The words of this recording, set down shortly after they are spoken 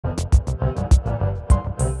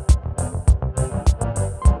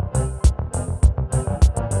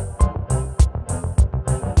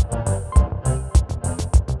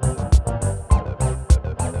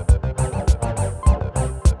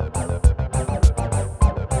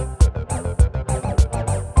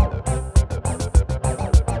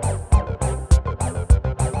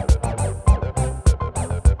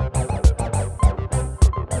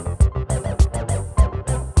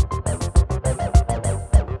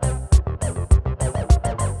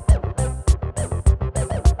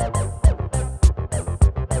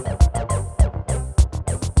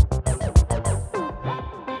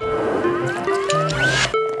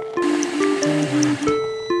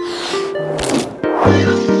Hey,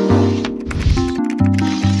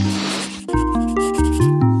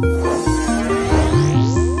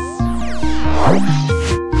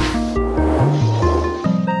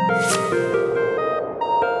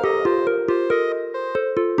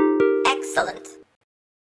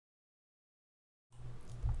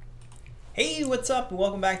 what's up? And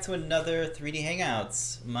welcome back to another 3D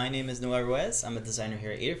Hangouts. My name is Noah Ruiz. I'm a designer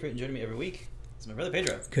here at Adafruit, and joining me every week is my brother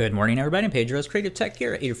Pedro. Good morning, everybody. I'm Pedro's Creative Tech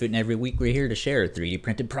here at Adafruit, and every week we're here to share 3D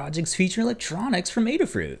printed projects featuring electronics from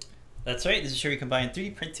Adafruit. That's right. This is where we combine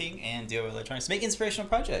 3D printing and DIY electronics to make inspirational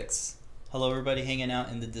projects. Hello, everybody hanging out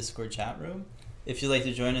in the Discord chat room. If you'd like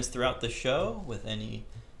to join us throughout the show with any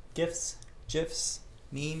GIFs, GIFs,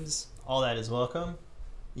 memes, all that is welcome.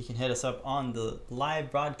 You can hit us up on the live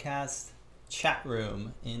broadcast chat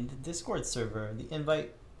room in the Discord server. The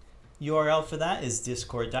invite URL for that is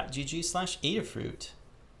discord.gg/Adafruit.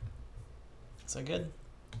 Is that good?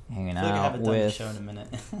 Hanging I feel like I out haven't done the with show in a minute.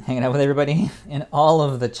 hanging out with everybody in all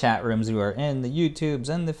of the chat rooms we are in, the YouTubes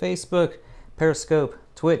and the Facebook, Periscope,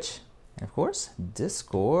 Twitch, and of course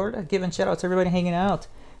Discord. Giving shout out to everybody hanging out.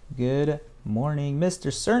 Good morning,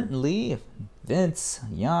 Mr. Certainly, Vince,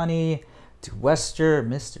 Yanni, to Wester,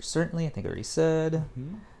 Mr. Certainly, I think I already said.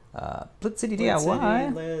 Blitz City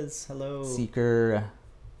DIY, Liz, hello. Seeker,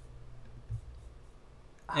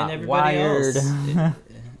 And everybody Wired. else.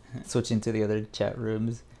 Switching to the other chat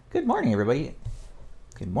rooms. Good morning, everybody.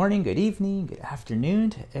 Good morning, good evening, good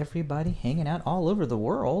afternoon to everybody hanging out all over the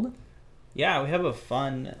world. Yeah, we have a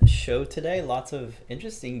fun show today. Lots of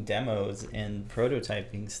interesting demos and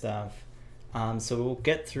prototyping stuff. So we'll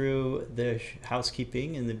get through the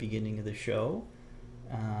housekeeping in the beginning of the show.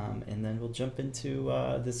 And then we'll jump into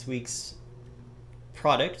this week's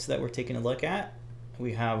product that we're taking a look at.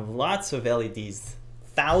 We have lots of LEDs,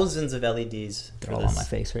 thousands of LEDs. They're all on my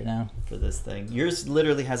face right now. For this thing. Yours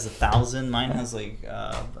literally has 1,000. Mine has like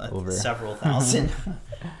several thousand.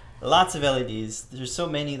 Lots of LEDs. There's so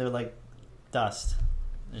many, they're like dust.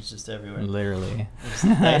 It's just everywhere. Literally.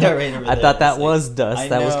 I thought that was dust.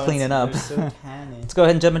 That was cleaning up. So Let's go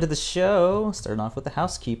ahead and jump into the show. Starting off with the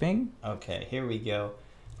housekeeping. Okay, here we go.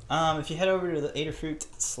 If you head over to the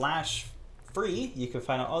Adafruit/free, you can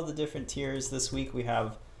find out all the different tiers. This week we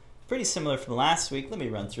have pretty similar from last week. Let me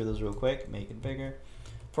run through those real quick, make it bigger.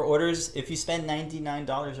 For orders, if you spend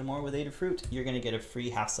 $99 or more with Adafruit, you're going to get a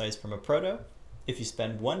free half-size Perma Proto. If you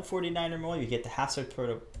spend $149 or more, you get the half-size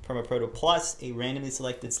Perma Proto plus a randomly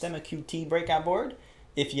selected Stemma QT breakout board.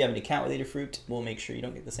 If you have an account with Adafruit, we'll make sure you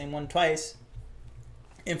don't get the same one twice.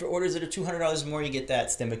 And for orders that are $200 or more, you get that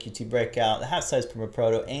Stemma QT breakout, the half-size Perma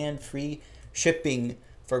Proto, and free shipping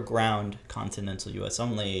for ground continental US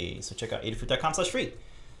only. So check out adafruit.com/free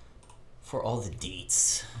for all the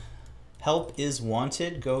deets. Help is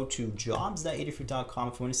wanted. Go to jobs.adafruit.com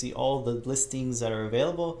if you want to see all the listings that are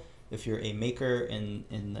available. If you're a maker in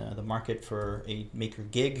the market for a maker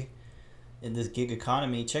gig in this gig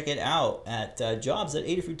economy, check it out at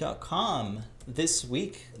jobs.adafruit.com. This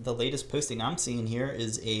week, the latest posting I'm seeing here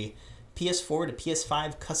is a PS4 to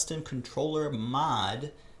PS5 custom controller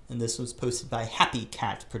mod, and this was posted by Happy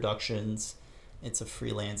Cat Productions. It's a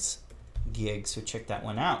freelance gig, so check that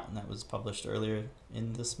one out. And that was published earlier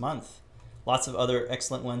in this month. Lots of other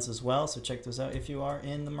excellent ones as well, so check those out if you are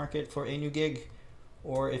in the market for a new gig.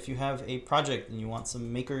 Or if you have a project and you want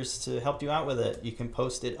some makers to help you out with it, you can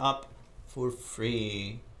post it up for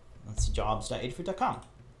free. That's jobs.adafruit.com.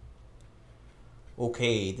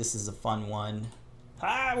 Okay, this is a fun one.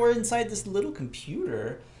 We're inside this little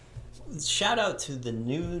computer. Shout out to the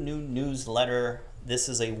new newsletter. This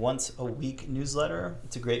is a once-a-week newsletter.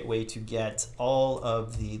 It's a great way to get all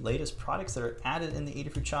of the latest products that are added in the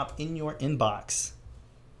Adafruit shop in your inbox.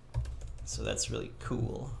 So that's really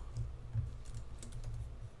cool.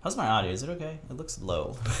 How's my audio? Is it okay? It looks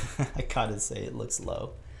low. I gotta say it looks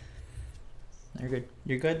low. You're good.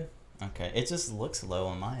 You're good? Okay. It just looks low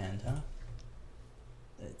on my end, huh?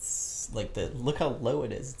 It's like look how low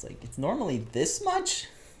it is. It's like, it's normally this much?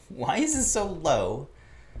 Why is it so low?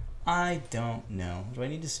 I don't know. Do I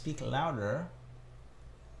need to speak louder?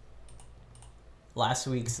 Last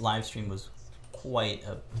week's live stream was quite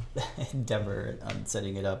a endeavor on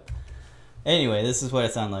setting it up. Anyway, this is what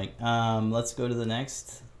it sounded like. Let's go to the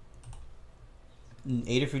next.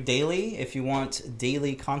 Adafruit Daily. If you want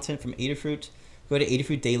daily content from Adafruit, go to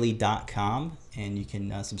adafruitdaily.com and you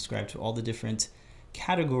can subscribe to all the different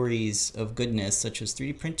categories of goodness, such as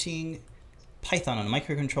 3D printing, Python on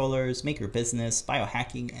microcontrollers, maker business,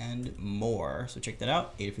 biohacking, and more. So check that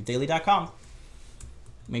out, adafruitdaily.com.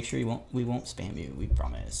 Make sure we won't spam you, we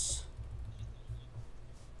promise.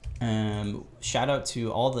 Shout out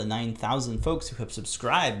to all the 9,000 folks who have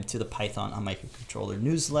subscribed to the Python on Microcontroller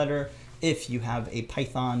newsletter. If you have a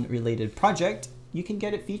Python related project, you can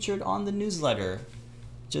get it featured on the newsletter.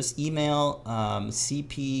 Just email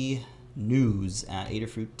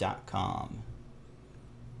cpnews@adafruit.com.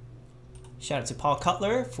 Shout out to Paul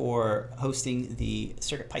Cutler for hosting the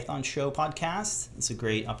CircuitPython Show podcast. It's a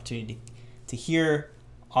great opportunity to hear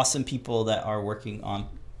awesome people that are working on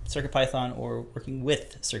CircuitPython or working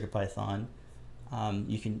with CircuitPython.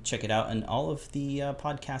 You can check it out on all of the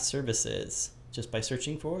podcast services just by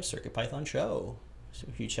searching for CircuitPython Show. So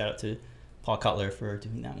a huge shout out to Paul Cutler for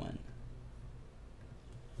doing that one.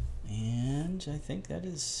 And I think that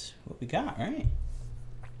is what we got, right?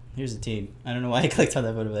 Here's the team. I don't know why I clicked on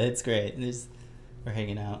that photo, but it's great. We're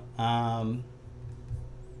hanging out. Sorry,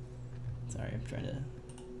 I'm trying to...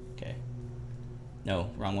 Okay. No,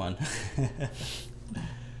 wrong one.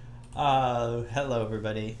 Hello,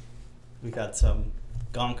 everybody. We got some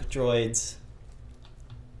Gonk droids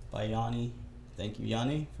by Yanni. Thank you,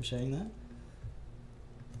 Yanni, for sharing that.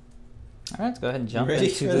 All right, let's go ahead and jump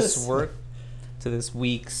into this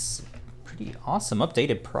week's pretty awesome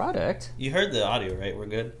updated product. You heard the audio, right? We're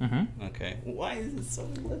good? Mm-hmm. Okay. Why is it so...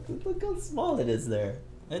 Look how small it is there.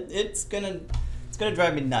 It's gonna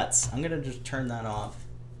drive me nuts. I'm gonna just turn that off,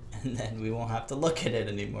 and then we won't have to look at it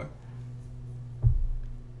anymore.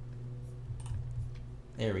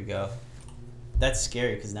 There we go. That's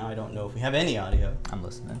scary because now I don't know if we have any audio. I'm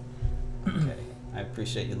listening. Okay. I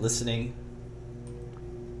appreciate you listening.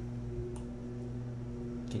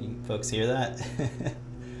 Can you folks hear that?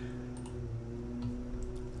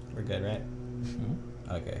 We're good, right? Mm-hmm.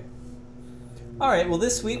 Okay. All right. Well,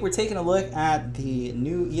 this week we're taking a look at the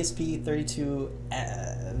new ESP32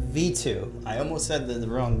 V2. I almost said that the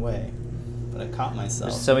wrong way, but I caught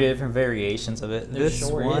myself. There's so many different variations of it. This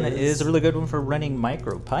sure one is a really good one for running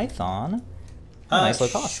MicroPython. Nice low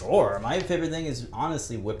cost. Sure. My favorite thing is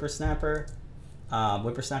honestly Whippersnapper.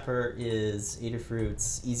 Whippersnapper is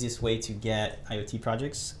Adafruit's easiest way to get IoT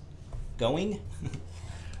projects going.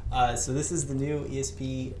 So this is the new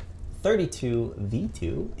ESP32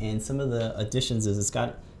 V2, and some of the additions is it's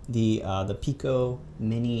got the Pico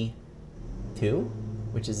Mini 2,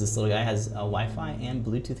 which is this little guy, has Wi-Fi and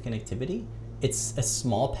Bluetooth connectivity. It's a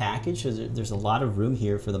small package, so there's a lot of room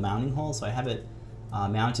here for the mounting hole, so I have it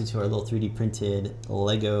mounted to our little 3D printed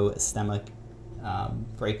Lego stemma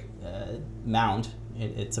brake mount.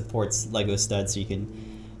 It supports Lego studs, so you can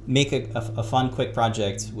make a fun, quick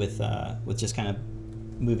project with just kind of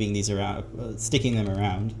moving these around, sticking them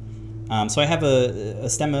around. So I have a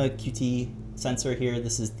stemma QT sensor here.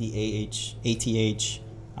 This is the ATH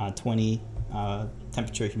 20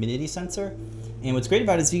 temperature humidity sensor. And what's great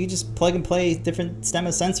about it is you can just plug and play different stemma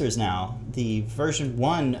sensors now. The version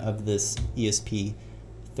 1 of this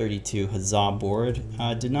ESP32 Huzzah board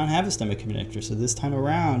did not have a stemma connector, so this time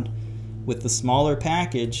around, with the smaller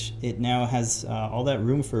package, it now has all that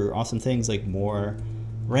room for awesome things like more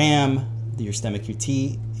RAM, your stemma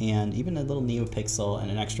QT, and even a little NeoPixel and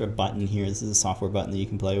an extra button here. This is a software button that you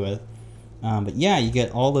can play with. But yeah, you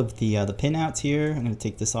get all of the pinouts here. I'm going to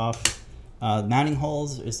take this off. Mounting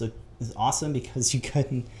holes is awesome because you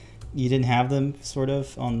didn't have them sort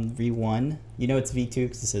of on V1. You know it's V2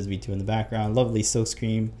 because it says V2 in the background. Lovely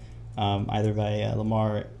silkscreen, either by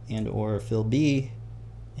Lamar and or Phil B.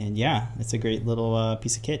 And yeah, it's a great little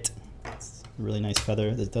piece of kit. It's a really nice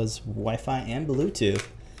feather that does Wi-Fi and Bluetooth.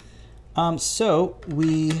 So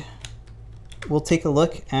we will take a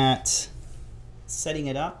look at setting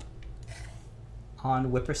it up on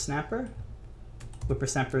Whippersnapper.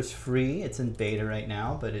 Whippersnapper is free. It's in beta right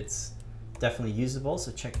now, but it's definitely usable.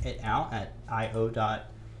 So check it out at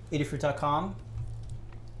io.adafruit.com.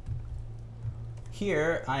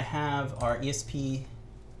 Here I have our ESP32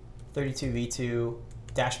 V2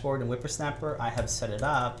 dashboard and Whippersnapper. I have set it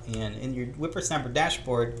up, and in your Whippersnapper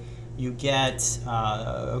dashboard, you get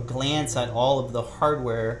a glance at all of the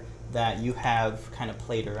hardware that you have kind of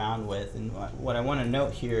played around with. And what I want to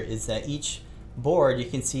note here is that each board, you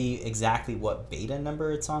can see exactly what beta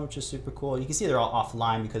number it's on, which is super cool. You can see they're all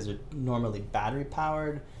offline because they're normally battery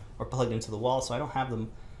powered or plugged into the wall, so I don't have them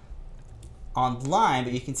online,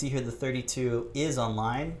 but you can see here the 32 is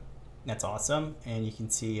online. That's awesome. And you can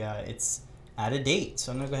see it's out of date.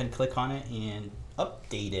 So I'm gonna go ahead and click on it and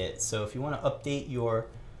update it. So if you want to update your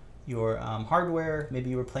hardware, maybe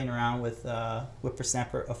you were playing around with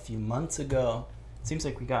Whippersnapper a few months ago. It seems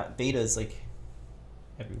like we got betas like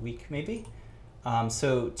every week maybe.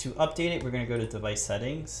 So to update it, we're going to go to device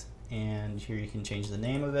settings, and here you can change the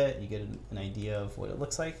name of it. You get an idea of what it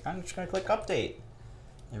looks like. I'm just going to click update,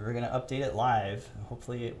 and we're going to update it live.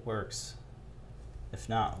 Hopefully it works. If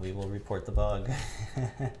not, we will report the bug.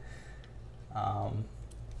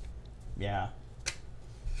 Yeah.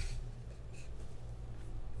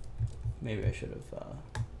 Maybe I should have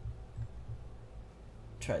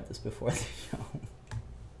tried this before the show.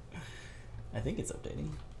 I think it's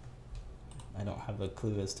updating. I don't have a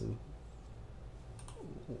clue as to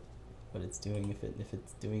what it's doing, if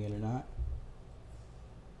it's doing it or not.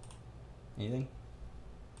 Anything?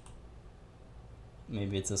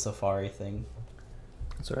 Maybe it's a Safari thing.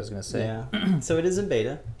 That's what I was gonna say. Yeah. So it is in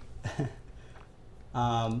beta.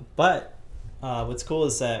 But what's cool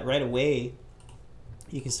is that right away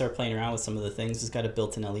you can start playing around with some of the things. It's got a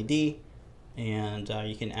built-in LED, and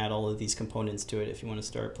you can add all of these components to it if you want to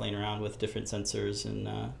start playing around with different sensors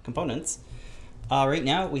and components. Right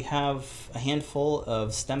now we have a handful of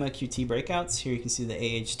Stemma QT breakouts. Here you can see the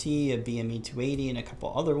AHT, a BME 280, and a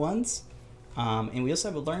couple other ones. And we also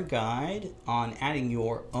have a learn guide on adding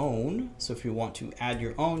your own. So if you want to add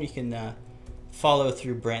your own, you can follow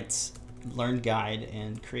through Brent's learn guide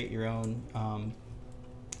and create your own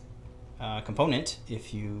component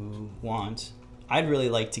if you want. I'd really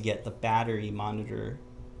like to get the battery monitor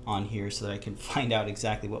on here so that I can find out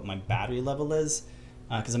exactly what my battery level is,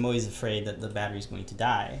 because I'm always afraid that the battery is going to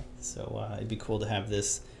die. So it'd be cool to have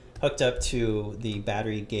this hooked up to the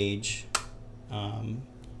battery gauge,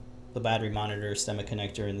 the battery monitor Stemma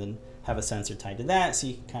connector, and then have a sensor tied to that so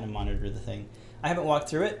you can kind of monitor the thing. I haven't walked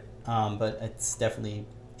through it, but it's definitely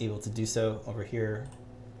able to do so. Over here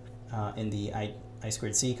in the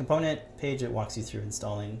I2C component page, it walks you through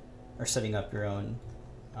installing or setting up your own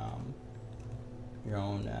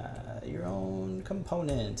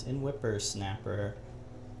component in Whippersnapper.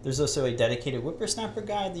 There's also a dedicated Whippersnapper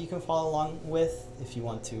guide that you can follow along with if you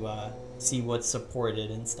want to see what's supported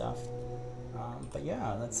and stuff. But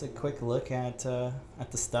yeah, that's a quick look at the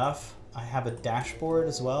stuff. I have a dashboard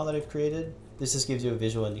as well that I've created. This just gives you a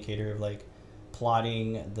visual indicator of like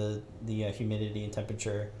plotting the humidity and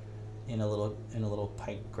temperature in a little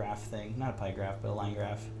pie graph thing. Not a pie graph, but a line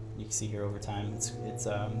graph. You can see here over time. It's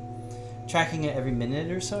tracking it every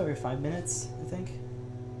minute or so, every 5 minutes, I think.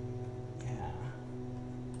 Yeah.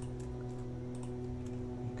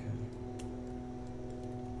 Okay.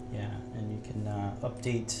 Yeah, and you can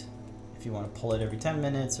update if you want to pull it every 10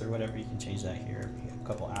 minutes or whatever. You can change that here every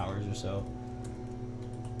couple hours or so.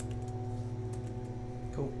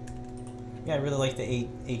 Cool. Yeah, I really like the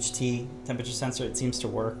HT temperature sensor. It seems to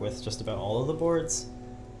work with just about all of the boards.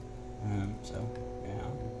 So, yeah.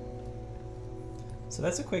 So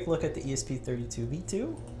that's a quick look at the ESP32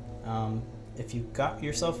 V2. If you got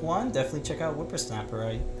yourself one, definitely check out Whippersnapper.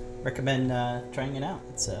 I recommend trying it out.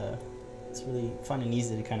 It's really fun and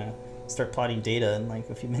easy to kind of start plotting data in like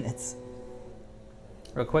a few minutes.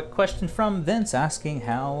 Real quick question from Vince asking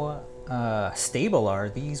how stable are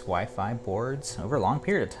these Wi-Fi boards over a long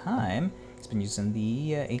period of time. He's been using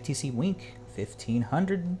the ATC Wink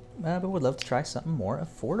 1500, but would love to try something more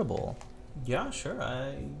affordable. Yeah, sure.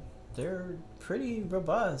 They're pretty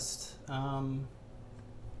robust.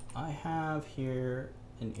 I have here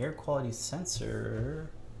an air quality sensor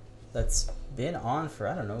that's been on for,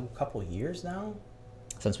 I don't know, a couple years now.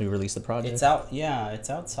 Since we released the project? It's out, yeah, it's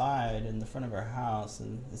outside in the front of our house,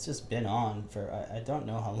 and it's just been on for, I don't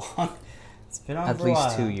know how long. It's been on for a while. At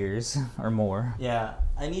least 2 years or more. Yeah,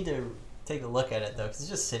 I need to take a look at it though, because it's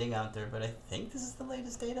just sitting out there, but I think this is the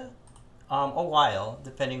latest data. A while,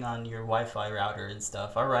 depending on your Wi-Fi router and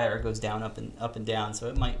stuff. Our router goes down, up and down, so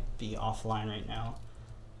it might be offline right now.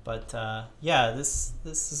 But yeah, this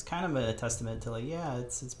is kind of a testament to like, yeah,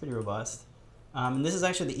 it's pretty robust. And this is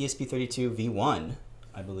actually the ESP32 V1,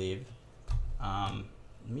 I believe. Let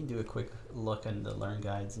me do a quick look in the learn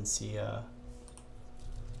guides and see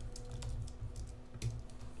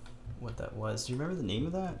what that was. Do you remember the name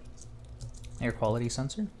of that? Air quality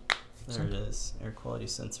sensor? There it is. Air quality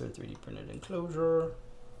sensor, 3D printed enclosure.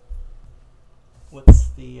 What's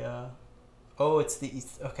the oh, it's the,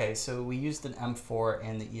 okay, so we used an M4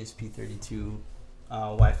 and the ESP32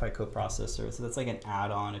 Wi-Fi coprocessor. So that's like an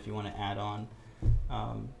add-on if you want to add on.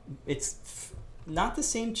 It's not the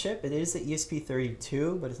same chip. It is the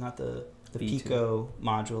ESP32, but it's not the Pico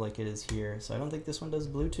module like it is here. So I don't think this one does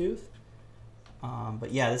Bluetooth.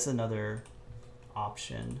 But yeah, this is another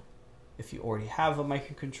option. If you already have a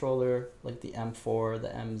microcontroller like the M4, the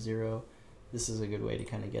M0, this is a good way to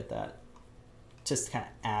kind of get that, just kind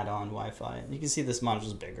of add on Wi-Fi. You can see this module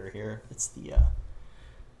is bigger here. It's the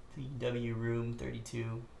W-Room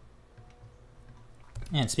 32.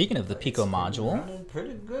 And speaking of the Pico module, running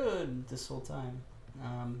pretty good this whole time.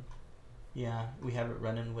 Yeah, we have it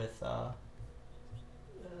running with the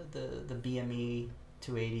BME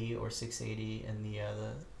 280 or 680 and the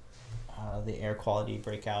the air quality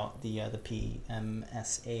breakout, the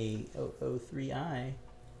PMSA003i.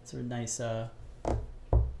 It's a nice air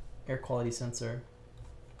quality sensor.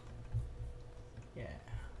 Yeah.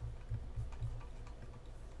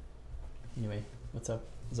 Anyway, what's up?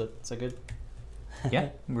 Is that good? Yeah,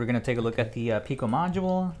 we're going to take a look at the Pico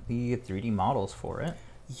module, the 3D models for it.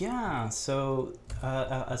 Yeah, so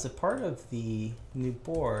as a part of the new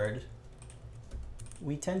board,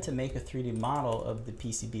 we tend to make a 3D model of the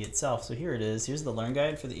PCB itself. So here it is. Here's the learn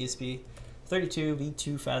guide for the ESP32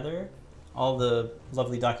 V2 Feather. All the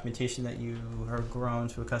lovely documentation that you are grown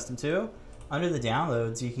to accustomed to. Under the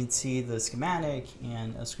downloads, you can see the schematic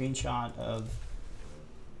and a screenshot of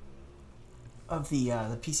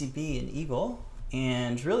the PCB in Eagle.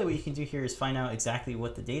 And really what you can do here is find out exactly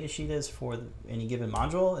what the data sheet is for any given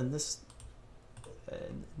module. In this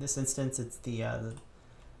instance, it's the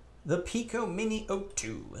Pico Mini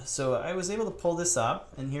 02. So I was able to pull this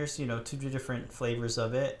up, and here's 2 different flavors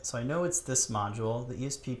of it. So I know it's this module, the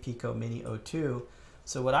ESP Pico Mini 02.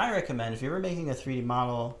 So what I recommend, if you're ever making a 3D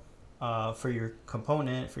model for your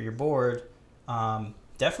component, for your board,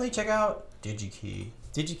 definitely check out DigiKey.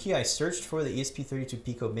 DigiKey, I searched for the ESP32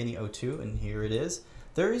 Pico Mini 02, and here it is.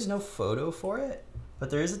 There is no photo for it, but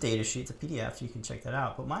there is a data sheet, it's a PDF, you can check that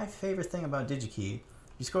out. But my favorite thing about DigiKey,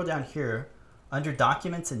 you scroll down here, under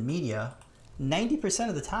Documents and Media, 90%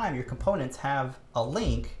 of the time your components have a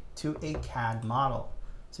link to a CAD model.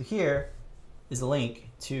 So here is a link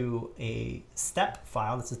to a step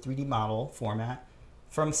file, that's a 3D model format,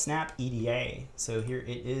 from SnapEDA. So here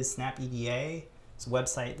it is, SnapEDA. It's a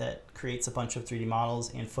website that creates a bunch of 3D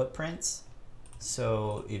models and footprints.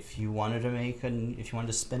 So if you wanted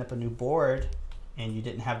to spin up a new board and you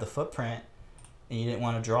didn't have the footprint and you didn't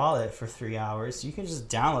want to draw it for 3 hours, you can just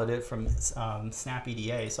download it from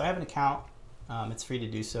SnapEDA. So I have an account. It's free to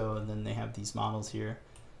do so, and then they have these models here.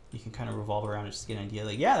 You can kind of revolve around and just get an idea.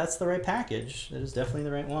 Like, yeah, that's the right package. That is definitely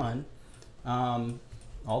the right one.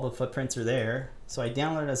 All the footprints are there. So I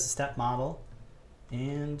downloaded it as a step model.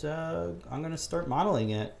 And I'm going to start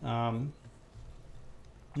modeling it. You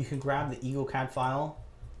can grab the Eagle CAD file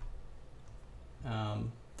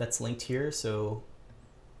that's linked here. So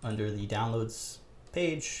under the downloads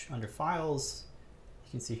page, under files,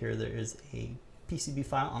 you can see here there is a PCB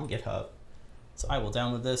file on GitHub. So I will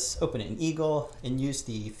download this, open it in Eagle, and use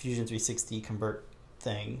the Fusion 360 convert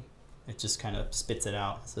thing. It just kind of spits it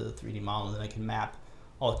out as a 3D model, and then I can map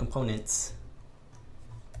all the components.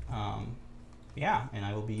 Yeah, and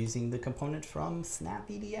I will be using the component from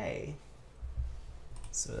SnapEDA.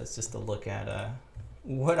 So that's just a look at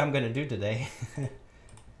what I'm going to do today.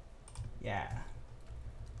 Yeah.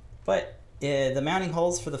 But the mounting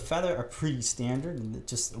holes for the Feather are pretty standard, and it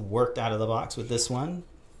just worked out of the box with this one.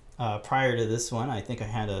 Prior to this one, I think I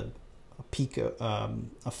had a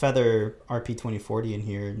Feather RP2040 in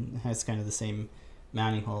here, and it has kind of the same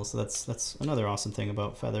mounting holes. So that's another awesome thing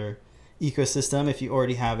about Feather ecosystem. If you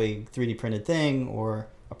already have a 3D printed thing or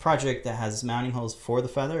a project that has mounting holes for the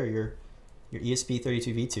Feather, your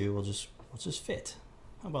ESP32 V2 will just fit.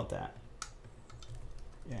 How about that?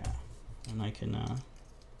 Yeah, and I can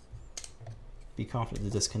be confident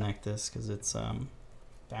to disconnect this because it's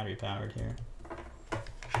battery powered here.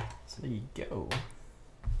 So there you go.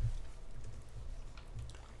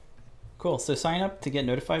 Cool. So sign up to get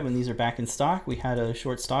notified when these are back in stock. We had a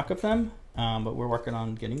short stock of them. But we're working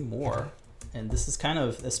on getting more. And this is kind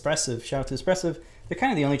of Espressive. Shout out to Espressive. They're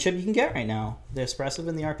kind of the only chip you can get right now. The Espressive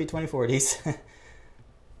and the RP2040s.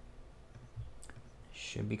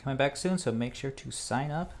 Should be coming back soon, so make sure to sign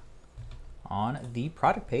up on the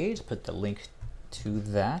product page. Put the link to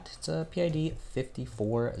that. It's a PID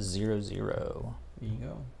 5400. There you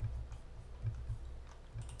go.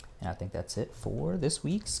 And I think that's it for this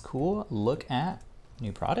week's cool look at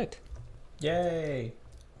new product. Yay!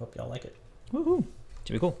 Hope y'all like it. Woohoo!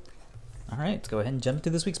 Should be cool. All right, let's go ahead and jump to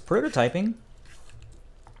this week's prototyping.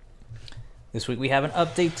 This week we have an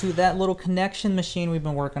update to that little connection machine we've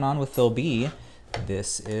been working on with Phil B.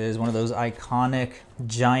 This is one of those iconic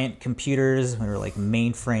giant computers. We were like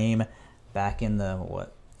mainframe back in the,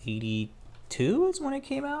 what, 82 is when it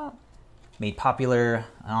came out? Made popular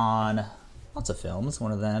on lots of films,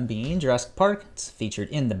 one of them being Jurassic Park. It's featured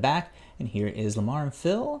in the back. And here is Lamar and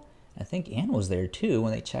Phil. I think Anne was there too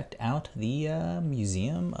when they checked out the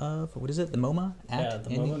museum of, what is it, the MoMA? Yeah,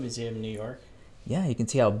 the MoMA Museum in New York. Yeah, you can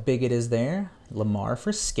see how big it is there. Lamar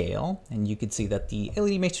for scale. And you can see that the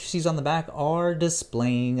LED matrices on the back are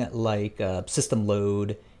displaying like system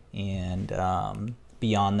load. And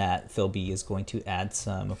beyond that, Phil B is going to add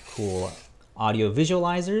some cool audio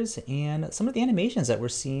visualizers and some of the animations that we're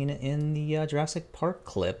seeing in the Jurassic Park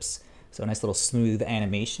clips. So a nice little smooth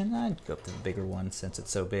animation. I'd go up to the bigger one since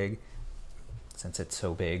it's so big.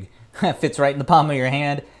 It fits right in the palm of your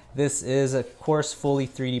hand. This is, of course, fully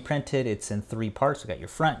 3D printed. It's in 3 parts. We got your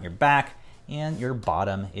front, your back, and your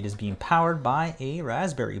bottom. It is being powered by a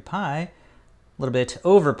Raspberry Pi. A little bit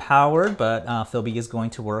overpowered, but Phil B is going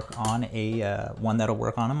to work on a one that'll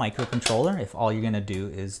work on a microcontroller if all you're going to do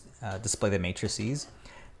is display the matrices.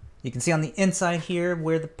 You can see on the inside here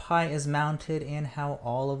where the Pi is mounted and how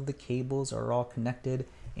all of the cables are all connected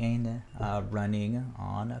and running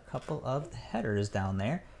on a couple of the headers down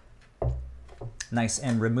there. Nice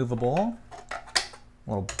and removable.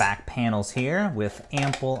 Little back panels here with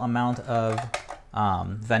ample amount of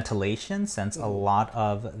ventilation, since a lot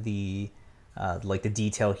of the like the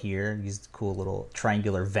detail here, these cool little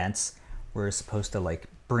triangular vents, were supposed to like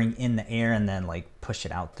bring in the air and then like push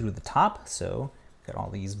it out through the top. So got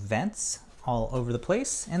all these vents all over the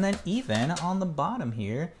place, and then even on the bottom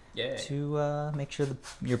here to make sure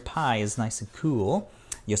your Pi is nice and cool.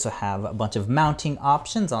 You also have a bunch of mounting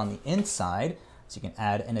options on the inside, so you can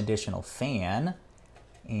add an additional fan.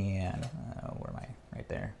 And where am I? Right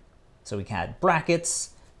there. So we can add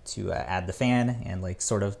brackets to add the fan and like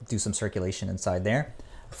sort of do some circulation inside there.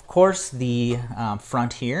 Of course, the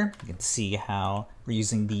front here, you can see how we're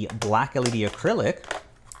using the black LED acrylic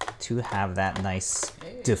to have that nice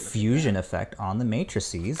diffusion effect on the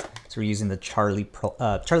matrices. So we're using the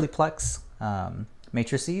Charlieplex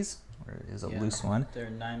matrices. Where is a loose one? They're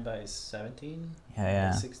 9x17,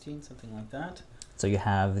 16, something like that. So you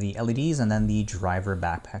have the LEDs and then the driver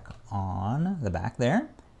backpack on the back there.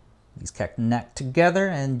 These connect together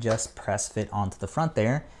and just press fit onto the front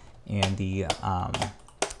there. And the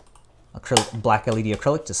black LED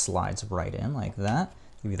acrylic just slides right in like that.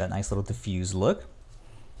 Give you that nice little diffused look.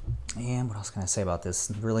 And what else can I say about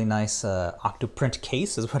this? Really nice Octoprint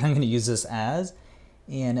case is what I'm going to use this as.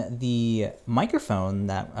 And the microphone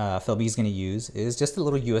that Phil B is going to use is just a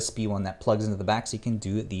little USB one that plugs into the back, so you can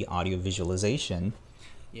do the audio visualization.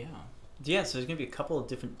 Yeah, so there's going to be a couple of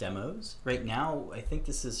different demos. Right now, I think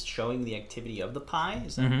this is showing the activity of the Pi.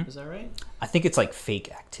 Is that right? I think it's like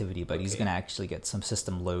fake activity, but he's going to actually get some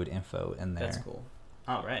system load info in there. That's cool.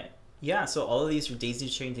 All right. Yeah, so all of these are daisy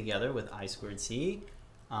chained together with I2C.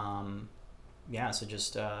 Yeah, so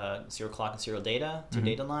just 0 clock and 0 data, 2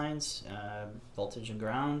 data lines, voltage and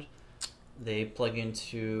ground. They plug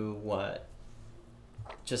into what?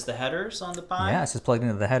 Just the headers on the Pi? Yeah, it's just plugged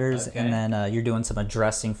into the headers, and then you're doing some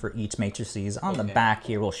addressing for each matrices. On the back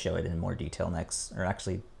here, we'll show it in more detail next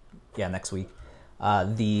week.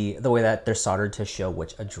 The way that they're soldered to show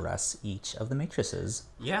which address each of the matrices.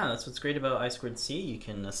 Yeah, that's what's great about I2C. You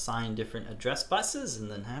can assign different address buses and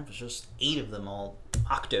then have just 8 of them all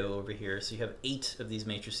octo over here. So you have 8 of these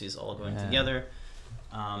matrices all going together.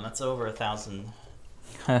 That's over 1,000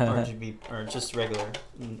 RGB or just regular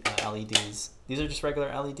LEDs. These are just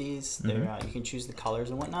regular LEDs. They're you can choose the colors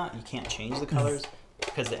and whatnot. You can't change the colors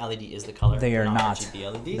because the LED is the color. They are not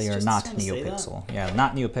RGB LEDs. They are not NeoPixel. Yeah,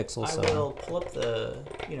 not NeoPixel. I will pull up the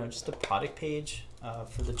just the product page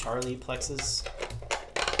for the Charlieplexes.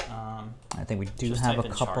 I think we do have a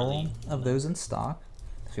couple of those in stock.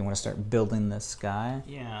 If you want to start building this guy.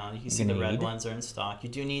 Yeah, you can see the red ones are in stock. You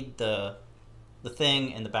do need the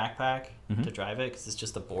thing and the backpack to drive it, because it's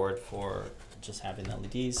just a board for just having the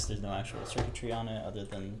LEDs. There's no actual circuitry on it other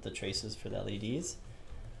than the traces for the LEDs.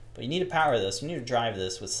 But you need to power this. You need to drive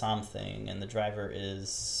this with something, and the driver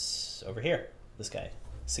is over here. This guy,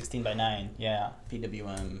 16x9. Yeah,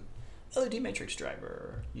 PWM LED matrix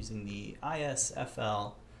driver using the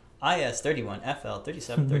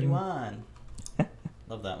IS31FL3731.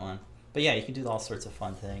 Love that one. But yeah, you can do all sorts of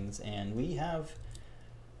fun things, and we have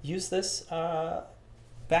used this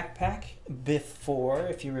backpack before.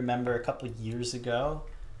 If you remember, a couple of years ago,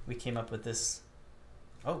 we came up with this.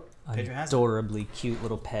 Oh, Pedro has adorably cute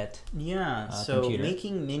little pet. Yeah, so computer.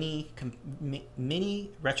 Making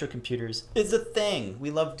mini retro computers is a thing.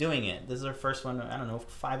 We love doing it. This is our first one. I don't know,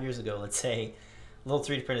 5 years ago, let's say. A little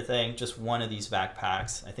 3D printed thing. Just one of these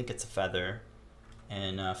backpacks. I think it's a Feather,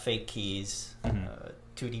 and fake keys.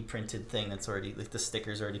 2D printed thing that's already, like, the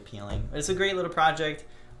sticker's already peeling. But it's a great little project.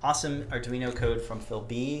 Awesome Arduino code from Phil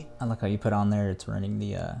B. I like how you put on there it's running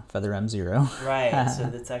the Feather M0. Right, so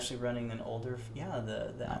it's actually running an older, the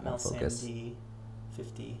Atmel SAMD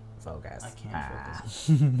 50. Focus. I can't focus.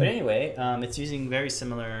 But anyway, it's using very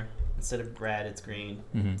similar, instead of red, it's green.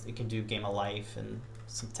 It can do Game of Life and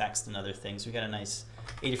some text and other things. We got a nice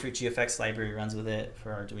Adafruit GFX library runs with it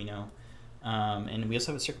for Arduino. And we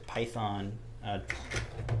also have a CircuitPython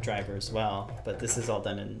driver as well, but this is all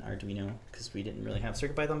done in Arduino because we didn't really have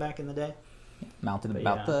CircuitPython back in the day. Mounted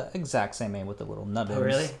about the exact same way with the little nubbins. Oh,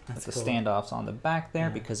 really? With the cool. standoffs on the back there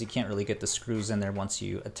because you can't really get the screws in there once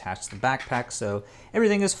you attach the backpack. So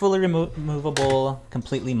everything is fully removable,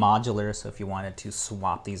 completely modular. So if you wanted to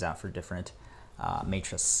swap these out for different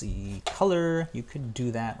matrix-y color, you could do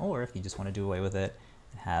that. Or if you just want to do away with it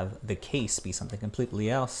and have the case be something completely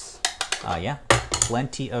else, yeah,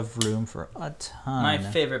 plenty of room for a ton. My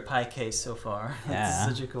favorite pie case so far. Yeah.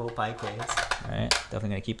 It's such a cool pie case. Right, definitely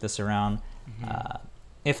gonna keep this around.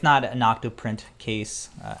 If not an Octoprint case,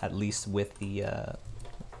 at least with the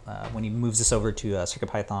when he moves this over to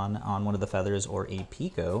CircuitPython on one of the feathers or a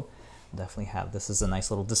Pico, definitely have this as a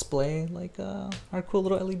nice little display, like our cool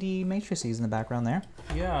little LED matrices in the background there.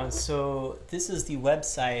 Yeah, so this is the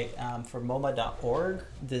website for MoMA.org.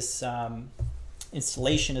 This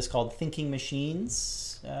installation is called Thinking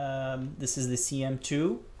Machines. This is the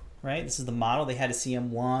CM2. Right, this is the model. They had a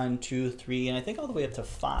CM1, 2, 3, and I think all the way up to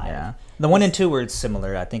 5. Yeah, the 1 and 2 were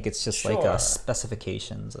similar. I think it's just like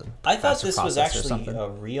specifications. I thought this was actually a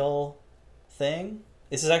real thing.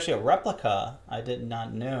 This is actually a replica. I did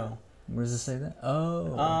not know. Where does it say that?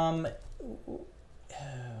 Oh. Where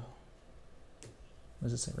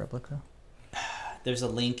does it say replica? There's a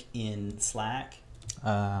link in Slack.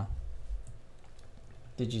 Did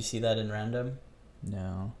you see that in random?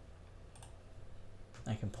 No.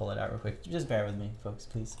 I can pull it out real quick. Just bear with me, folks,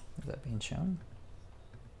 please. Is that being shown?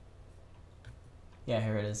 Yeah,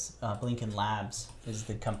 here it is. Blinken Labs is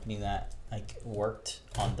the company that worked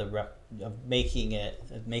on the making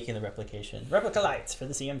the replication. Replica lights for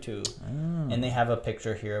the CM2. Oh. And they have a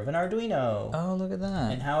picture here of an Arduino. Oh, look at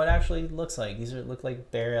that. And how it actually looks like. These look like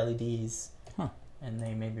bare LEDs. Huh. And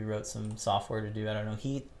they maybe wrote some software to do, I don't know,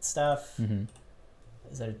 heat stuff. Mm-hmm.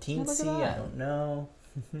 Is that a teensy? I don't know.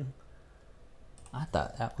 I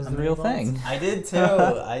thought that was the real thing. I did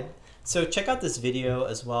too. So check out this video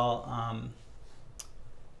as well.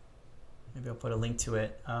 Maybe I'll put a link to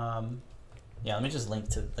it. Yeah, let me just link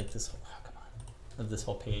to this. This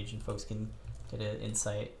whole page, and folks can get an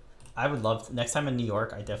insight. I would love to, next time in New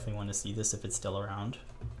York. I definitely want to see this if it's still around.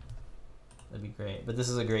 That'd be great. But this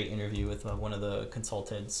is a great interview with one of the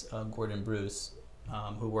consultants, Gordon Bruce,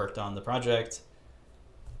 who worked on the project.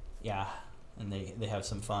 Yeah, and they have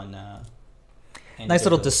some fun. Nice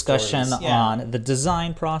little discussion on the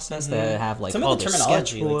design process. They have like some all of the their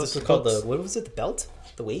terminology. sketchbooks. Like this was called the the belt,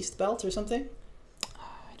 the waist belt or something.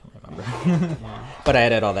 I don't remember. But I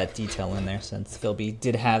added all that detail in there since Philby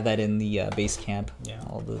did have that in the base camp. Yeah.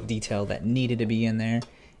 All the detail that needed to be in there,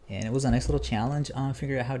 and it was a nice little challenge on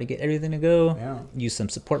figuring out how to get everything to go. Yeah. Use some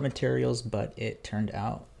support materials, but it turned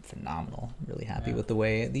out phenomenal. Really happy with the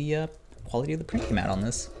way the quality of the print came out on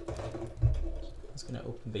this. I was gonna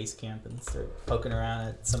open Basecamp and start poking around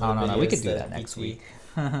at some of the videos. No, we could do that next week.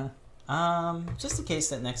 Just in case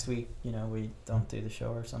that next week, we don't do the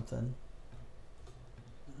show or something.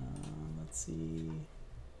 Let's see.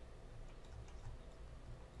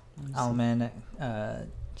 Man,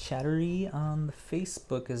 Chattery on the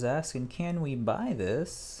Facebook is asking, can we buy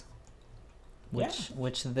this?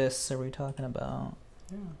 Which this are we talking about?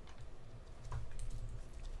 Yeah.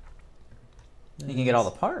 You can get all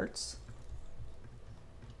the parts.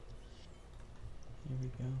 Here we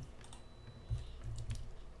go.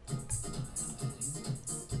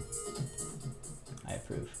 I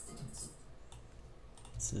approve.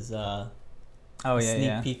 This is a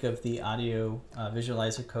sneak peek of the audio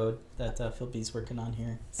visualizer code that Phil B's working on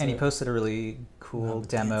here. So, and he posted a really cool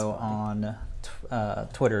demo on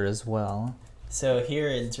Twitter as well. So here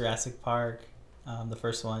in Jurassic Park, the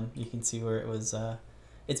first one, you can see where it was.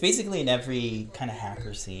 It's basically in every kind of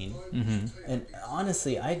hacker scene. Mm-hmm. And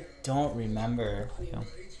honestly, I don't remember.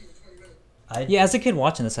 As a kid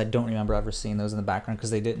watching this, I don't remember ever seeing those in the background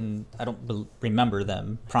because I don't remember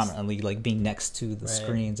them prominently like being next to the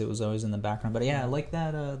screens. It was always in the background. But yeah, I like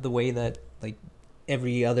that the way that like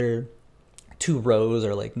every other 2 rows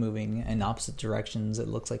are like moving in opposite directions. It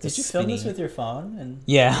looks like Did you film this with your phone? And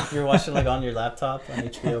yeah, you're watching like on your laptop on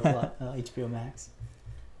HBO Max.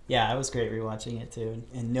 Yeah, it was great rewatching it too,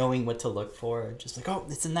 and knowing what to look for. Just like, oh,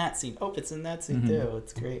 it's in that scene. Oh, it's in that scene too.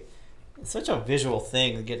 It's great. It's such a visual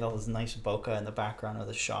thing to get all this nice bokeh in the background of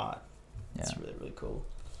the shot. It's really, really cool.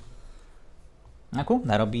 Cool.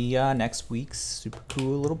 That'll be next week's super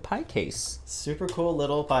cool little pie case. Super cool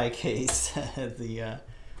little pie case. The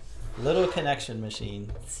little connection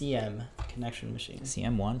machine. CM connection machine.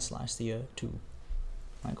 CM1/CO2. All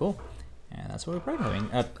right, cool. And that's what we're probably doing.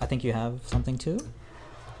 I think you have something too.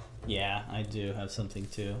 Yeah, I do have something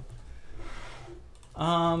too.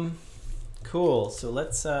 Cool. So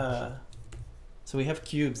let's so we have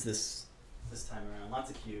cubes this time around.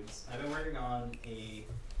 Lots of cubes. I've been working on a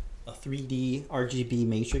a 3D RGB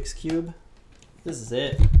matrix cube. This is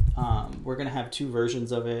it. We're gonna have two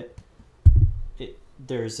versions of it.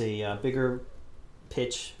 There's a bigger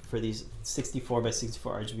pitch for these 64 by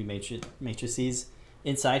 64 RGB matrices.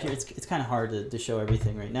 Inside here, it's kind of hard to show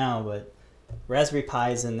everything right now, but Raspberry Pi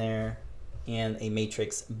is in there and a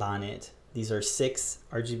matrix bonnet. These are 6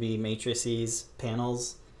 RGB matrices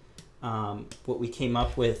panels. What we came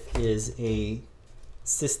up with is a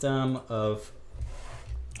system of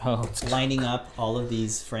lining up all of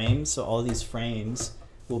these frames. So all of these frames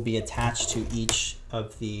will be attached to each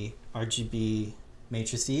of the RGB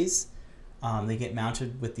matrices. They get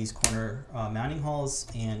mounted with these corner mounting holes,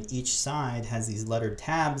 and each side has these lettered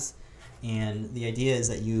tabs. And the idea is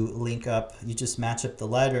that you link up, you just match up the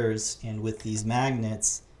letters, and with these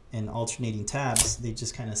magnets and alternating tabs, they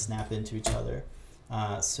just kind of snap into each other.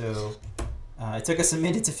 It took us a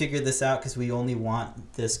minute to figure this out because we only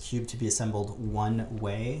want this cube to be assembled one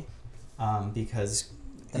way, because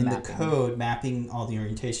in the code, mapping all the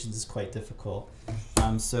orientations is quite difficult.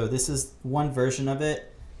 So this is one version of it.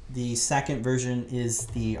 The second version is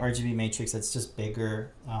the RGB matrix that's just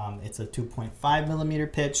bigger. It's a 2.5 millimeter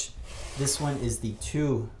pitch. This one is the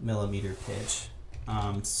 2 millimeter pitch.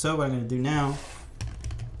 So what I'm going to do now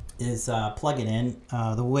is plug it in.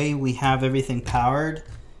 The way we have everything powered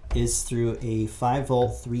is through a 5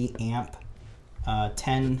 volt 3 amp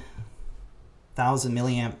 10,000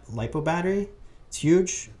 milliamp LiPo battery. It's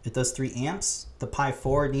huge. It does 3 amps. The Pi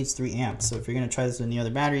 4 needs 3 amps. So if you're going to try this with any other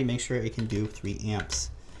battery, make sure it can do 3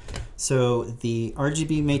 amps. So the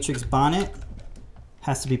RGB matrix bonnet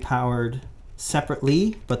has to be powered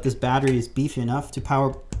separately, but this battery is beefy enough to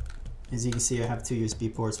power. As you can see, I have 2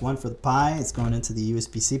 USB ports. One for the Pi, it's going into the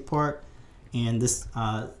USB-C port, and this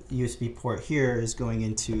USB port here is going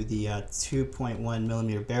into the 2.1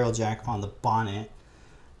 millimeter barrel jack on the bonnet.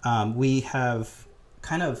 We have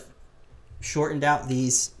kind of shortened out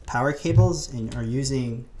these power cables and are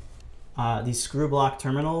using these screw block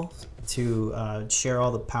terminals to share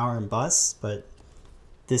all the power and bus, but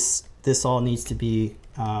this all needs to be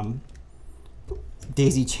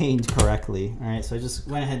daisy chained correctly. All right, so I just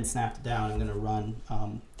went ahead and snapped it down. I'm going to run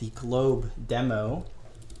the globe demo.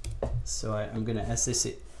 So I'm going to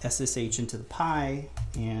SSH into the Pi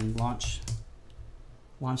and launch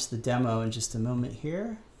the demo in just a moment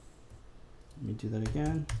here. Let me do that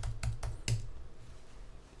again.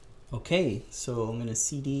 Okay, so I'm going to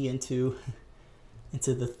CD into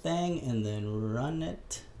the thing and then run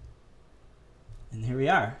it. And here we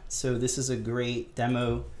are. So this is a great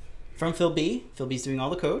demo from Phil B. Phil B's doing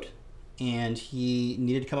all the code, and he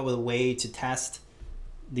needed to come up with a way to test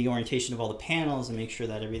the orientation of all the panels and make sure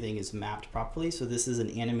that everything is mapped properly. So this is an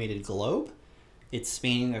animated globe. It's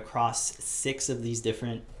spanning across 6 of these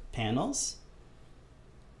different panels.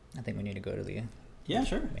 I think we need to go to the main.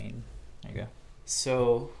 There you go.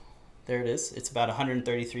 So there it is. It's about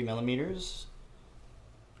 133 millimeters.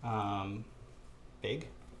 Big.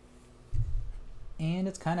 And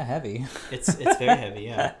it's kind of heavy. It's very heavy,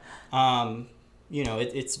 yeah. You know,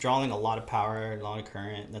 it's drawing a lot of power, a lot of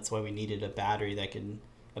current. That's why we needed a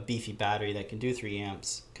beefy battery that can do 3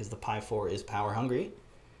 amps, because the Pi 4 is power hungry.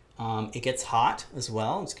 It gets hot as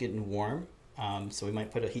well. It's getting warm. So we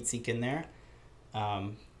might put a heatsink in there.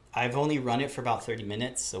 I've only run it for about 30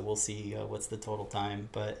 minutes, so we'll see what's the total time.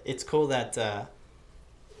 But it's cool that,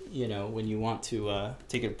 you know, when you want to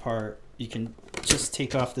take it apart, you can just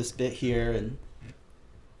take off this bit here and,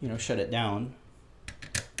 you know, shut it down.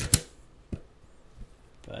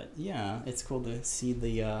 But yeah, it's cool to see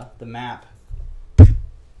the map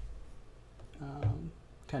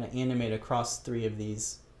kind of animate across 3 of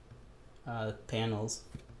these panels.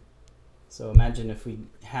 So imagine if we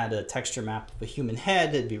had a texture map of a human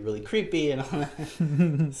head, it'd be really creepy and all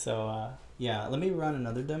that. So yeah, let me run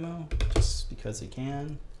another demo just because I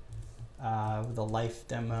can. With a life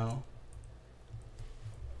demo.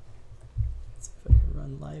 Let's see if I can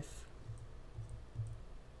run life.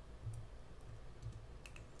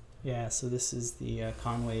 Yeah, so this is the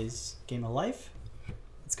Conway's Game of Life.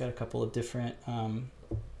 It's got a couple of different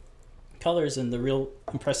colors, and the real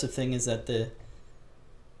impressive thing is that the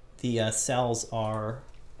cells are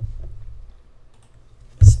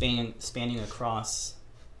spanning across.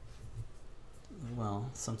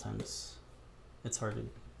 Well, sometimes it's hard to,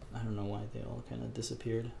 I don't know why they all kind of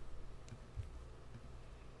disappeared.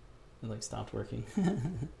 It like stopped working.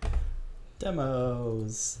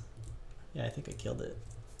 Demos. Yeah, I think I killed it.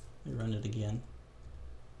 Let me run it again.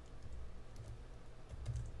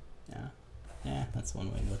 Yeah, that's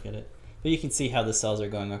one way to look at it. But you can see how the cells are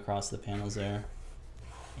going across the panels there.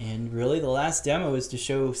 And really the last demo is to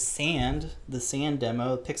show sand, the sand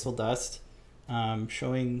demo, pixel dust,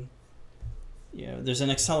 showing Yeah, there's an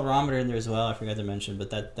accelerometer in there as well. I forgot to mention, but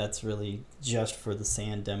that's really just for the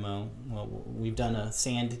sand demo. Well, we've done a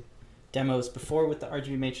sand demos before with the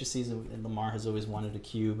RGB matrices, and Lamar has always wanted a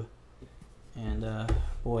cube. And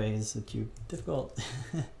boy, is the cube difficult.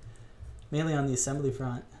 Mainly on the assembly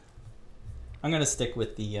front. I'm gonna stick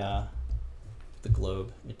with the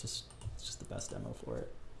globe. It's just the best demo for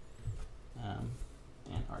it.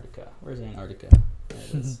 Antarctica. Where's Antarctica? There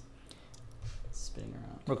it is. Spinning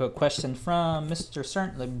around. Real quick question from Mr.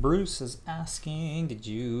 Certainly Bruce is asking, did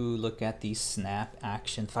you look at the Snap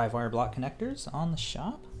Action 5-wire block connectors on the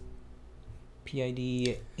shop? PID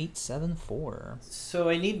 874. So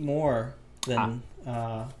I need more than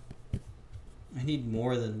I need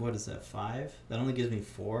more than, what is that, 5? That only gives me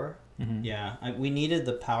 4. Mm-hmm. Yeah, we needed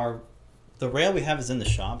the power. The rail we have is in the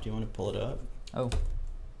shop. Do you want to pull it up? Oh.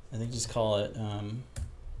 I think just call it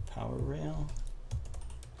power rail.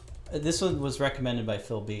 This one was recommended by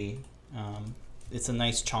Phil B. It's a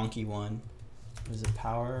nice chonky one. Is it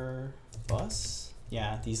Power Bus?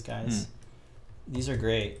 Yeah, these guys. These are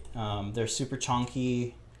great. They're super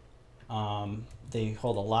chonky. They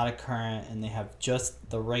hold a lot of current, and they have just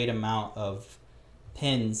the right amount of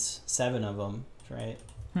pins, 7 of them, right?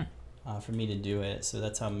 For me to do it. So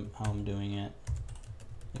that's how I'm doing it.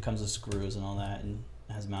 It comes with screws and all that, and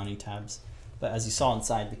it has mounting tabs. But as you saw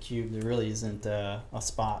inside the cube, there really isn't a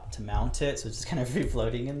spot to mount it, so it's just kind of free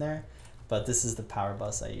floating in there. But this is the power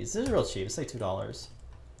bus I use. This is real cheap. It's like $2.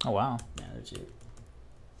 Oh wow. Yeah, they're cheap.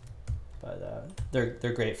 But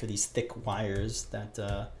they're great for these thick wires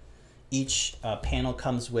that each panel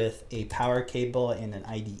comes with a power cable and an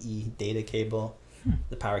IDE data cable.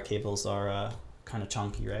 The power cables are kind of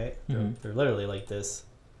chunky, right? They're literally like this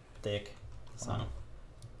thick. So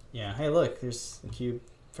yeah, hey look, there's a cube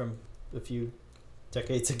from a few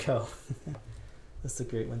decades ago. That's a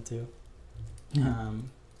great one too.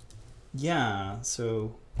 Yeah,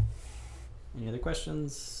 so any other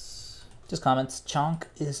questions? Just comments. Chonk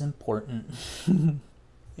is important.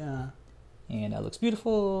 Yeah. And that looks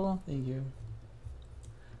beautiful. Thank you.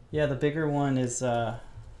 Yeah, the bigger one is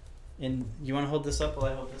you want to hold this up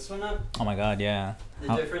while I hold this one up? Oh my god, yeah.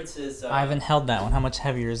 The difference is I haven't held that one. How much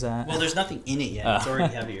heavier is that? Well, there's nothing in it yet. It's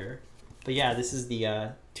already heavier. But yeah, this is the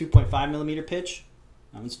 2.5 millimeter pitch.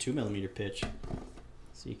 It's 2 millimeter pitch.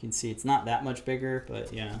 So you can see it's not that much bigger,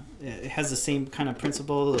 but yeah. It has the same kind of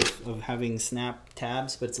principle of having snap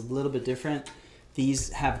tabs, but it's a little bit different.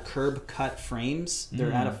 These have curb cut frames.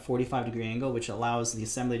 They're at a 45-degree angle, which allows the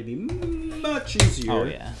assembly to be much easier. Oh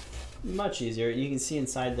yeah. Much easier. You can see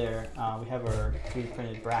inside there, we have our 3D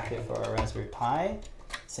printed bracket for our Raspberry Pi.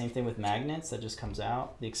 Same thing with magnets, that just comes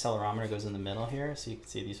out. The accelerometer goes in the middle here, so you can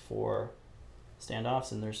see these 4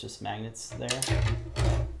 standoffs, and there's just magnets there.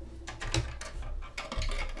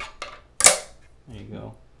 There you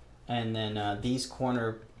go. And then these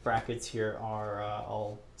corner brackets here are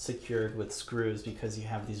all secured with screws because you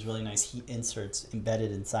have these really nice heat inserts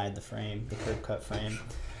embedded inside the frame, the curb cut frame.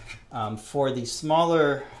 For the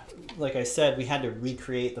smaller, like I said, we had to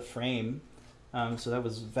recreate the frame. So that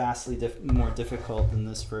was vastly more difficult than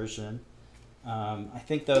this version. I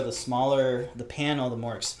think though the smaller the panel, the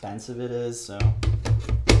more expensive it is. So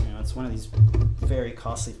you know, it's one of these very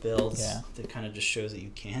costly builds that kind of just shows that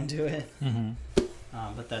you can do it.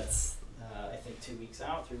 But that's I think 2 weeks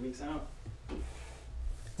out, 3 weeks out.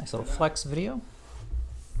 Nice little flex video.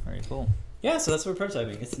 Very cool. Yeah, so that's what we're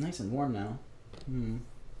prototyping. It's nice and warm now. You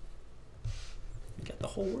got the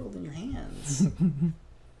whole world in your hands.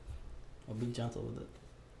 I'll be gentle with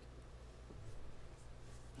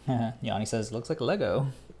it. Yanni says, looks like a Lego.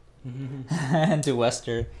 And to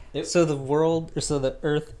Wester, so the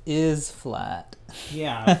Earth is flat.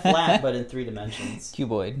 Yeah, flat, but in 3 dimensions.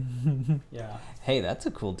 Cuboid. Yeah. Hey, that's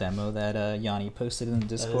a cool demo that Yanni posted in the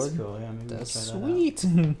Discord. That is cool, yeah. Maybe that's we'll sweet.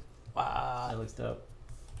 That out. Wow. That looks dope.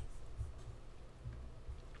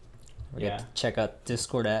 Yeah. Check out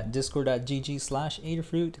Discord at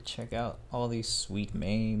discord.gg/Adafruit to check out all these sweet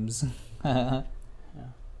memes. I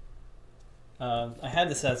had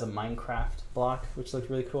this as a Minecraft block, which looked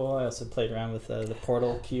really cool. I also played around with the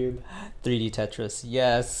Portal cube. 3D Tetris,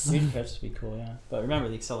 yes. 3D Tetris would be cool, yeah. But remember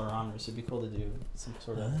the accelerometer, so it'd be cool to do some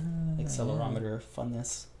sort of accelerometer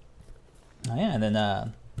funness. Oh yeah, and then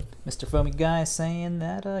Mr. Foamy Guy is saying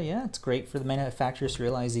that, yeah, it's great for the manufacturers to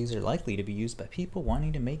realize these are likely to be used by people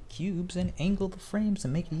wanting to make cubes and angle the frames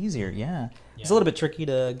and make it easier. Yeah. It's a little bit tricky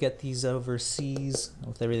to get these overseas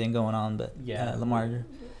with everything going on, but Lamar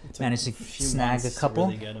managed to snag a couple.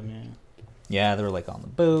 To really get them, yeah, they were like on the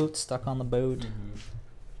boat, stuck on the boat.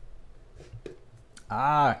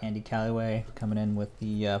 Ah, Andy Calloway coming in with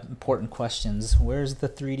the important questions. Where's the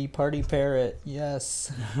 3D party parrot?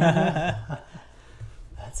 Yes. That's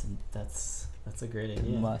a great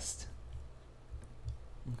idea. Must.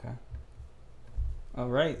 Okay. All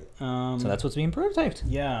right. So that's what's being prototyped.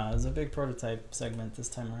 Yeah, it's a big prototype segment this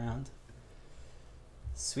time around.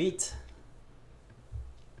 Sweet.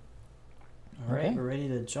 All right, we're ready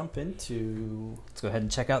to jump into... Let's go ahead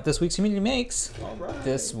and check out this week's Community Makes. All right.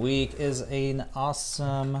 This week is an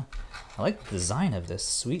awesome... I like the design of this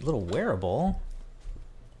sweet little wearable.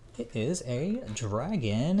 It is a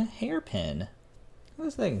Dragon Hairpin. Look at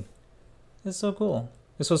this thing. It's so cool.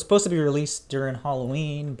 This was supposed to be released during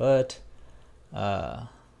Halloween, but not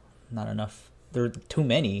enough. There were too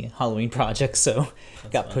many Halloween projects, so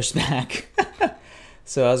it got pushed back.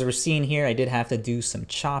 So as we're seeing here, I did have to do some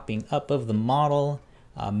chopping up of the model,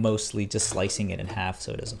 mostly just slicing it in half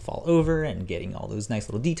so it doesn't fall over and getting all those nice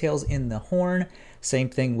little details in the horn. Same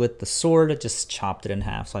thing with the sword, just chopped it in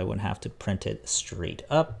half so I wouldn't have to print it straight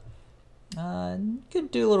up. You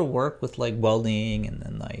could do a little work with like welding and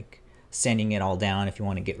then like sanding it all down if you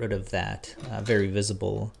want to get rid of that very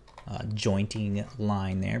visible jointing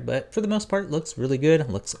line there. But for the most part, it looks really good. It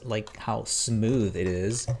looks like how smooth it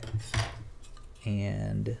is.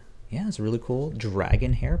 And yeah, it's a really cool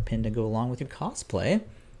dragon hairpin to go along with your cosplay.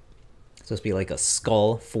 It's supposed to be like a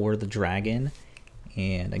skull for the dragon.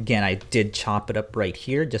 And again, I did chop it up right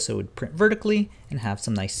here just so it would print vertically and have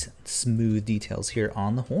some nice smooth details here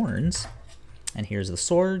on the horns. And here's the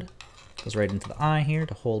sword. Goes right into the eye here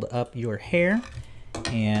to hold up your hair.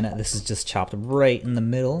 And this is just chopped right in the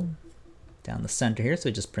middle down the center here, so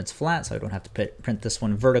it just prints flat, so I don't have to print this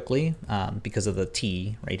one vertically because of the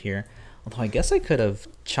T right here. Although I guess I could have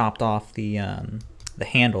chopped off the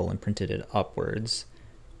handle and printed it upwards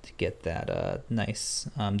to get that nice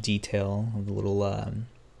detail of the little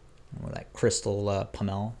that crystal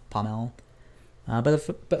pommel.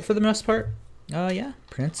 But for the most part, yeah,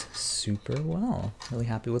 prints super well. Really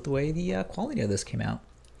happy with the way the quality of this came out.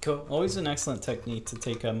 Cool. Always an excellent technique to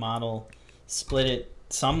take a model, split it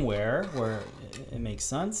somewhere where it makes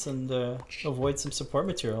sense, and avoid some support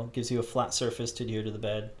material. Gives you a flat surface to adhere to the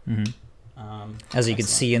bed. Mm-hmm. As you can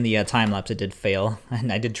see in the time lapse, it did fail,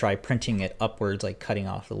 and I did try printing it upwards, like cutting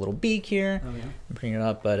off the little beak here and printing it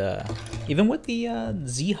up. But even with the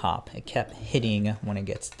Z-hop, it kept hitting when it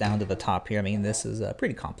gets down to the top here. I mean, this is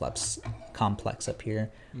pretty complex up here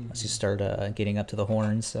as you start getting up to the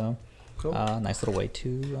horns. So cool. Nice little way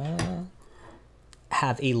to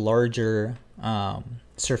have a larger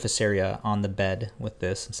surface area on the bed with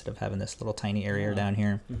this instead of having this little tiny area down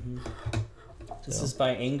here. Mm-hmm. This is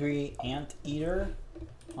by AngryAnteater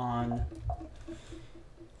on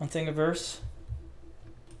Thingiverse.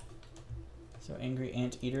 So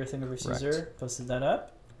AngryAnteater Thingiverse user posted that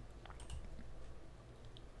up.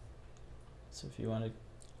 So if you want to,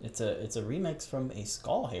 it's a remix from a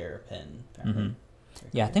skull hairpin. Mm-hmm.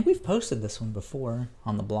 Yeah, I think we've posted this one before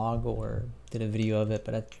on the blog or did a video of it,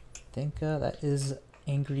 but I think that is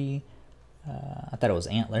Angry. I thought it was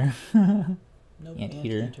Antler. Nope,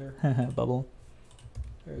 Anteater bubble.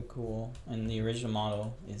 Very cool. And the original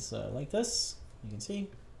model is like this. You can see.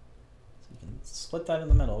 So you can split that in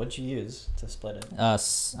the middle. What'd you use to split it?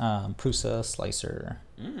 Prusa slicer.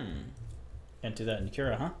 Can't do that in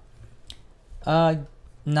Cura, huh?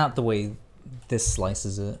 Not the way this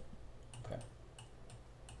slices it. Okay.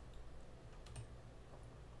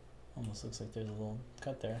 Almost looks like there's a little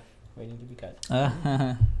cut there, waiting to be cut.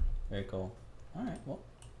 Very cool. All right. Well,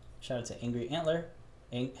 shout out to Angry Antler,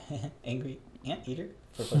 Angry Anteater,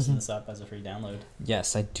 for posting this up as a free download.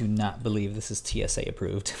 Yes, I do not believe this is TSA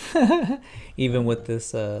approved. Even with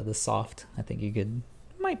this the soft, I think you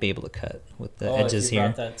might be able to cut with the edges if you here.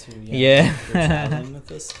 brought that to, Yeah. with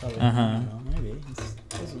this, probably, I don't know, maybe. It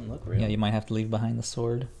doesn't look real. Yeah, you might have to leave behind the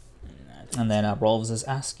sword. And then Rolves is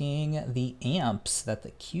asking the amps that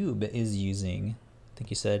the Cube is using. I think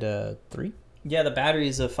you said 3? Yeah, the battery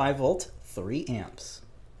is a 5 volt, 3 amps.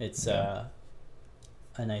 It's a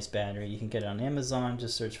nice battery. You can get it on Amazon.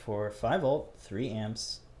 Just search for 5 volt, 3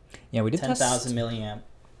 amps. Yeah, we did 10,000 milliamp.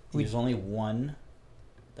 There's only one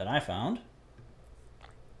that I found.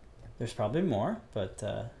 There's probably more, but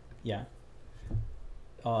yeah.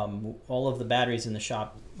 All of the batteries in the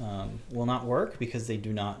shop will not work because they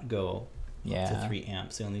do not go up to 3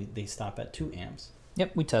 amps. They stop at 2 amps.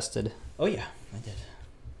 Yep, we tested. Oh yeah, I did.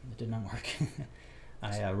 It did not work.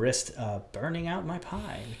 I risked burning out my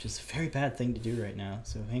Pi, which is a very bad thing to do right now.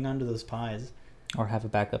 So hang on to those Pis. Or have a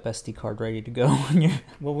backup SD card ready to go when you're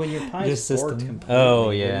when your Pi is bored completely. Oh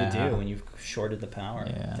yeah, what do you do when you've shorted the power?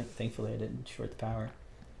 Yeah. Thankfully, I didn't short the power.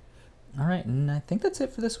 All right, and I think that's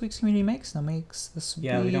it for this week's Community Makes. No makes this week.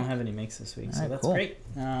 Yeah, we don't have any makes this week, so right, that's cool. great.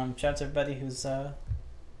 Shout out to everybody who's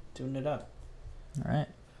doing it up. All right.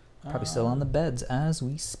 Probably still on the beds as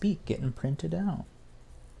we speak, getting printed out.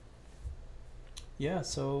 Yeah,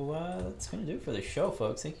 so that's going to do it for the show,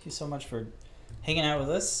 folks. Thank you so much for hanging out with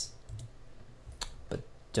us. But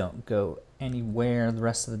don't go anywhere the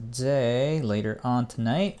rest of the day. Later on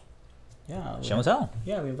tonight, Yeah, show and tell.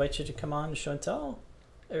 Yeah, we invite you to come on to show and tell.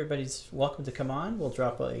 Everybody's welcome to come on. We'll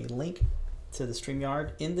drop a link to the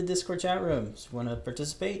StreamYard in the Discord chat room. So if you want to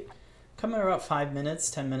participate, come in about 5 minutes,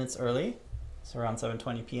 10 minutes early. So around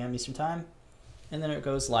 7:20 p.m. Eastern Time. And then it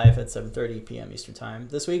goes live at 7:30 p.m. Eastern Time.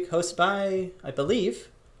 This week, hosted by, I believe,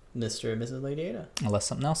 Mr. and Mrs. Lady Ada. Unless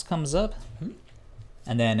something else comes up. Mm-hmm.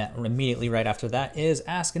 And then immediately right after that is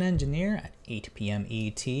Ask an Engineer at 8 p.m.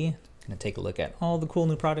 ET. Going to take a look at all the cool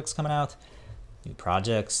new products coming out, new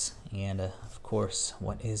projects, and of course,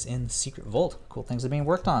 what is in the secret vault. Cool things that are being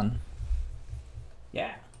worked on.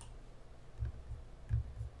 Yeah.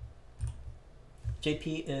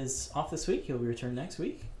 JP is off this week. He'll return next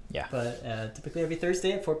week. Yeah. But typically every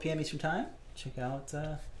Thursday at 4 p.m. Eastern Time, check out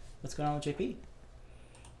what's going on with JP.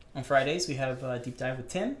 On Fridays, we have Deep Dive with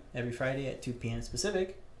Tim every Friday at 2 p.m.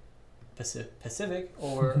 Pacific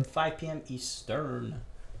or 5 p.m. Eastern.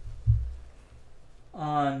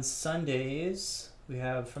 On Sundays, we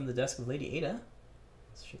have From the Desk of Lady Ada.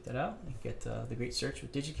 Let's check that out. You get the Great Search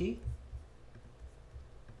with DigiKey.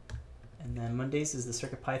 And then Mondays is the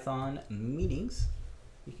CircuitPython meetings.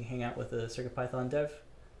 You can hang out with the CircuitPython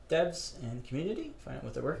devs and community, find out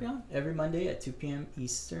what they're working on every Monday at 2 p.m.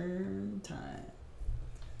 Eastern Time.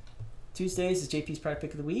 Tuesdays is JP's product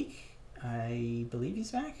pick of the week. I believe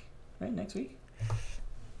he's back, right, next week.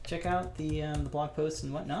 Check out the blog posts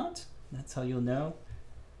and whatnot. That's how you'll know.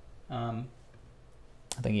 I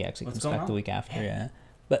think he actually What's comes back going the on? week after, yeah.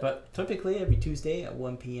 But typically every Tuesday at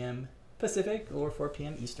 1 p.m. Pacific or 4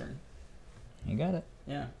 p.m. Eastern. You got it.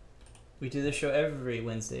 Yeah. We do this show every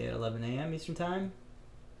Wednesday at 11 a.m. Eastern Time.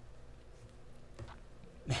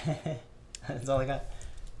 That's all I got.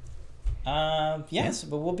 Yes,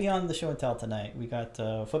 but we'll be on the show and tell tonight. We got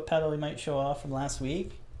foot pedal we might show off from last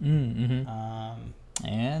week. Mm-hmm.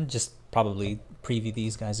 And just probably preview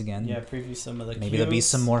these guys again. Yeah, preview some of the Maybe there'll be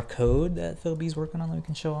some more code that Phil B's working on that we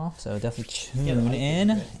can show off. So definitely tune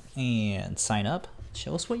in and sign up.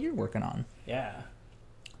 Show us what you're working on. Yeah.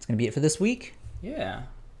 It's going to be it for this week. Yeah.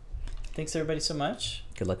 Thanks everybody so much.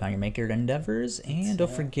 Good luck on your maker endeavors. And don't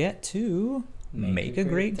forget to make a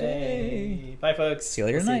great day. Bye, folks. See you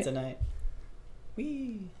later tonight. See you tonight.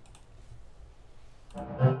 Whee!